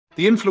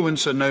The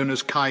influencer known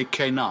as Kai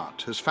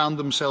Cenat has found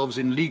themselves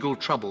in legal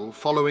trouble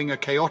following a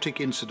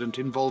chaotic incident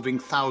involving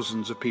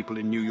thousands of people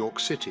in New York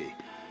City.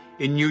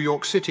 In New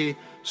York City,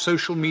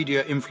 social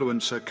media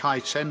influencer Kai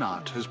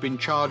Cenat has been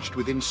charged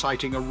with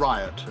inciting a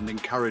riot and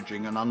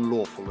encouraging an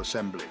unlawful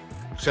assembly.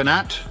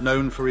 Cenat,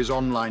 known for his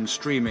online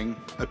streaming,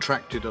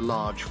 attracted a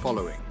large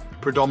following,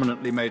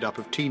 predominantly made up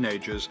of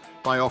teenagers,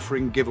 by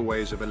offering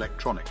giveaways of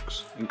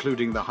electronics,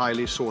 including the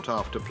highly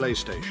sought-after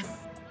PlayStation.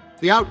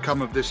 The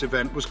outcome of this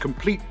event was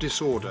complete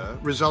disorder,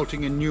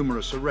 resulting in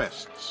numerous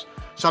arrests.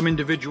 Some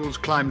individuals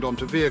climbed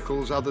onto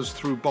vehicles, others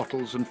threw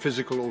bottles, and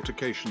physical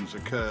altercations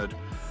occurred.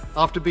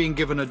 After being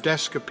given a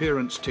desk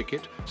appearance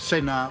ticket,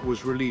 Cenat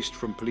was released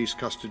from police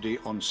custody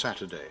on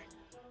Saturday.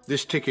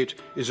 This ticket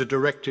is a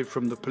directive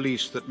from the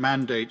police that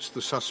mandates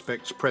the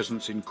suspect's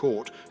presence in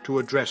court to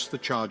address the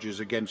charges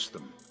against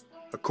them.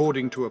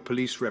 According to a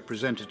police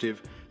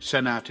representative,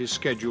 Cenat is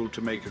scheduled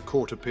to make a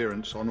court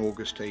appearance on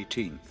August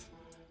 18th.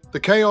 The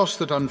chaos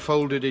that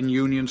unfolded in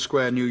Union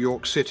Square, New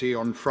York City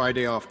on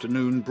Friday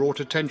afternoon brought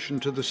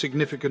attention to the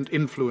significant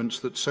influence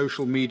that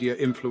social media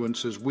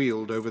influencers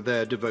wield over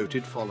their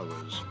devoted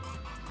followers.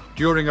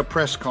 During a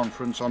press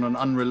conference on an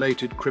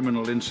unrelated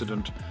criminal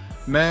incident,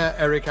 Mayor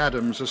Eric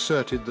Adams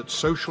asserted that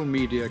social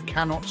media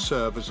cannot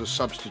serve as a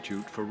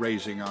substitute for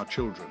raising our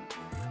children.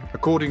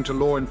 According to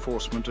law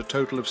enforcement, a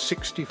total of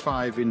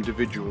 65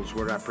 individuals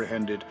were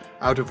apprehended,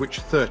 out of which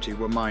 30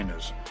 were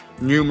minors.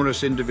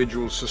 Numerous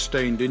individuals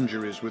sustained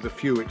injuries, with a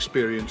few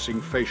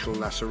experiencing facial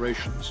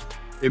lacerations.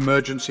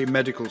 Emergency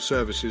medical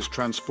services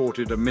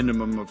transported a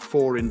minimum of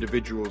 4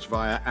 individuals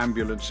via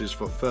ambulances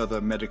for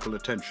further medical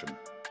attention.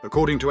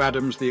 According to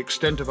Adams, the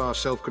extent of our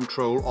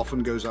self-control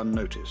often goes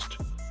unnoticed.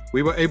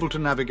 We were able to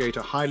navigate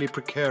a highly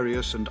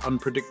precarious and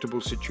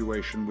unpredictable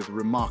situation with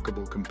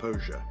remarkable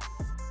composure.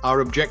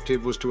 Our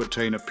objective was to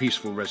attain a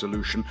peaceful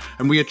resolution,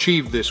 and we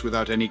achieved this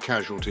without any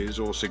casualties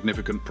or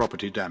significant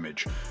property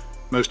damage.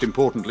 Most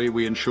importantly,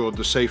 we ensured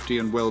the safety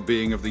and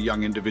well-being of the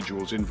young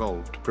individuals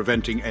involved,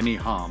 preventing any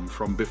harm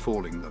from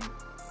befalling them.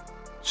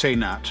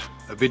 Cenat,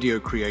 a video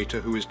creator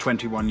who is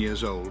 21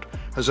 years old,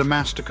 has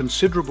amassed a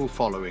considerable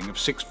following of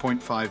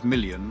 6.5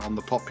 million on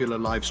the popular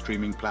live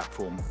streaming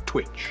platform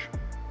Twitch.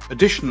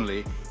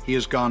 Additionally, he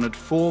has garnered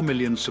 4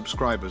 million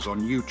subscribers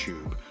on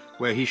YouTube,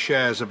 where he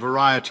shares a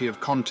variety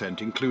of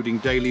content, including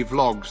daily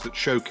vlogs that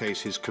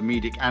showcase his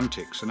comedic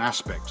antics and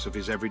aspects of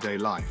his everyday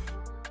life.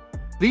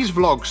 These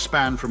vlogs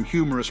span from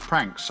humorous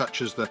pranks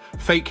such as the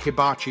fake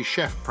hibachi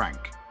chef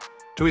prank,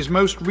 to his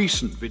most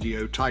recent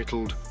video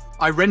titled,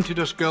 "I Rented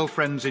Us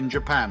Girlfriends in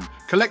Japan."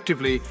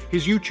 Collectively,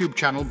 his YouTube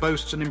channel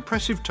boasts an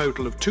impressive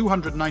total of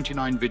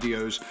 299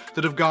 videos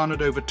that have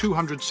garnered over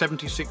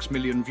 276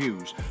 million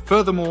views.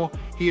 Furthermore,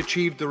 he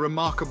achieved the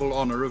remarkable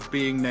honor of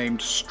being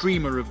named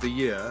Streamer of the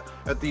Year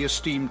at the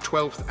esteemed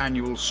 12th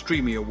Annual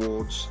Streamy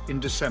Awards in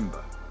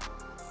December.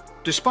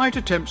 Despite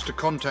attempts to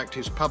contact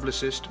his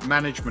publicist,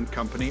 management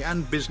company,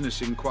 and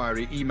business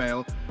inquiry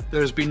email,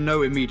 there has been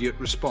no immediate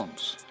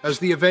response. As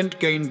the event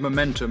gained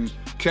momentum,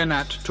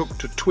 Cenat took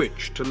to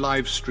Twitch to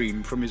live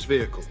stream from his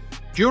vehicle.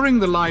 During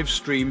the live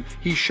stream,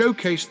 he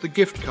showcased the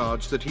gift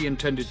cards that he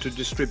intended to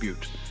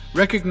distribute.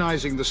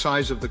 Recognizing the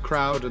size of the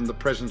crowd and the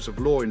presence of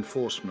law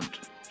enforcement,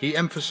 he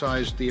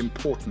emphasized the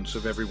importance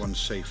of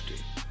everyone's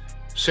safety.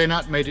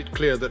 Cenat made it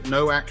clear that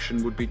no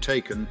action would be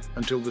taken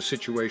until the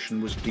situation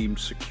was deemed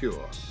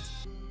secure.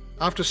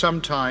 After some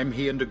time,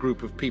 he and a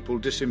group of people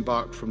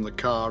disembarked from the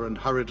car and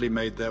hurriedly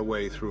made their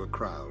way through a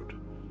crowd.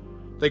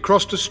 They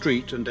crossed a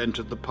street and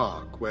entered the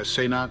park, where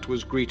Cenat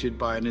was greeted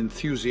by an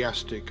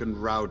enthusiastic and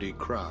rowdy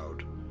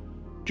crowd.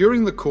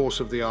 During the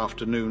course of the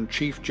afternoon,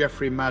 Chief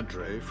Jeffrey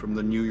Madre from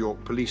the New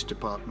York Police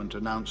Department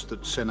announced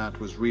that Cenat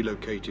was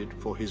relocated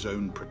for his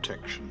own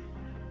protection.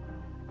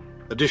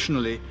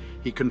 Additionally,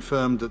 he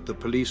confirmed that the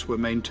police were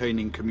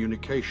maintaining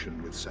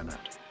communication with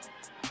Cenat.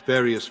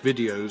 Various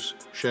videos,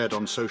 shared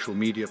on social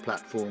media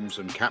platforms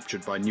and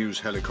captured by news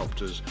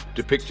helicopters,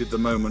 depicted the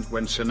moment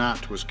when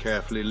Cenat was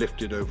carefully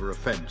lifted over a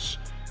fence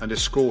and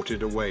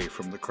escorted away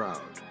from the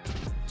crowd.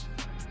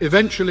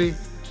 Eventually,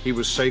 he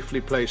was safely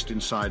placed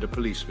inside a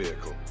police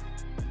vehicle.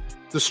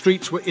 The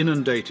streets were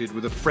inundated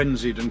with a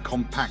frenzied and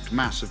compact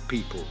mass of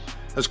people,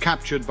 as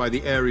captured by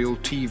the aerial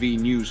TV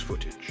news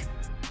footage.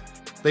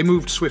 They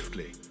moved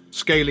swiftly,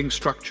 scaling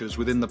structures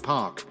within the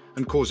park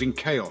and causing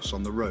chaos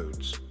on the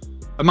roads.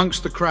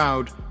 Amongst the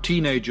crowd,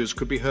 teenagers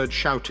could be heard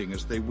shouting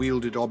as they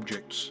wielded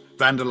objects,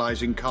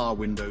 vandalizing car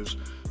windows,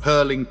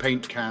 hurling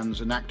paint cans,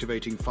 and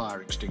activating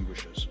fire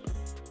extinguishers.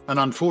 An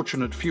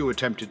unfortunate few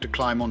attempted to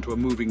climb onto a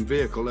moving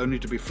vehicle only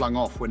to be flung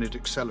off when it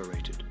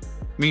accelerated.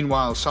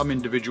 Meanwhile, some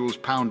individuals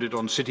pounded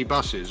on city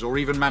buses or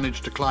even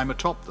managed to climb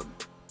atop them.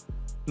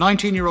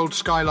 19-year-old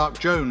Skylark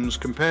Jones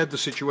compared the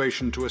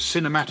situation to a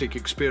cinematic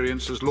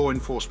experience as law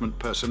enforcement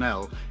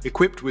personnel,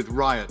 equipped with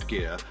riot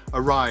gear,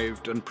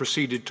 arrived and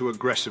proceeded to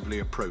aggressively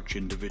approach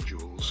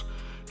individuals.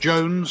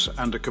 Jones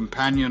and a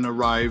companion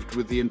arrived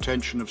with the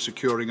intention of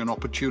securing an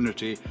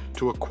opportunity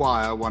to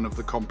acquire one of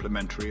the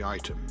complimentary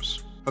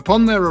items.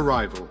 Upon their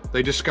arrival,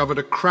 they discovered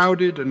a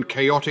crowded and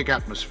chaotic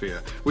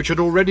atmosphere which had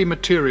already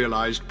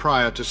materialized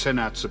prior to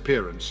Cenat's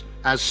appearance,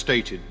 as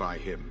stated by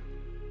him.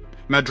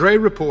 Madre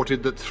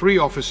reported that 3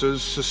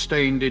 officers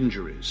sustained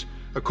injuries.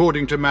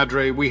 According to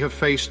Madre, we have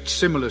faced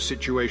similar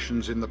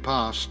situations in the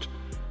past,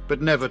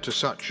 but never to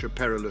such a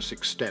perilous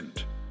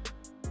extent.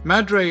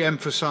 Madre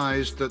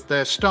emphasized that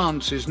their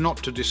stance is not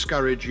to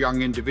discourage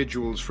young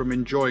individuals from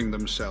enjoying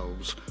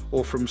themselves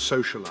or from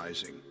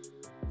socializing.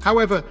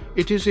 However,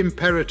 it is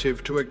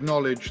imperative to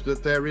acknowledge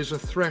that there is a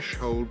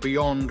threshold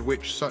beyond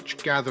which such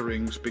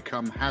gatherings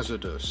become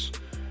hazardous.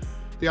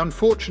 The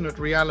unfortunate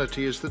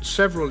reality is that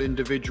several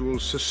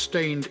individuals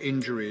sustained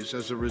injuries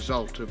as a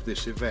result of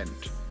this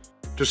event.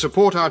 To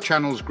support our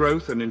channel's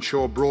growth and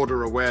ensure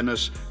broader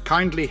awareness,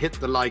 kindly hit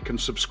the like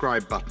and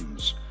subscribe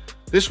buttons.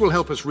 This will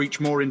help us reach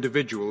more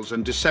individuals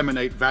and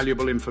disseminate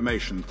valuable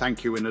information.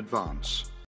 Thank you in advance.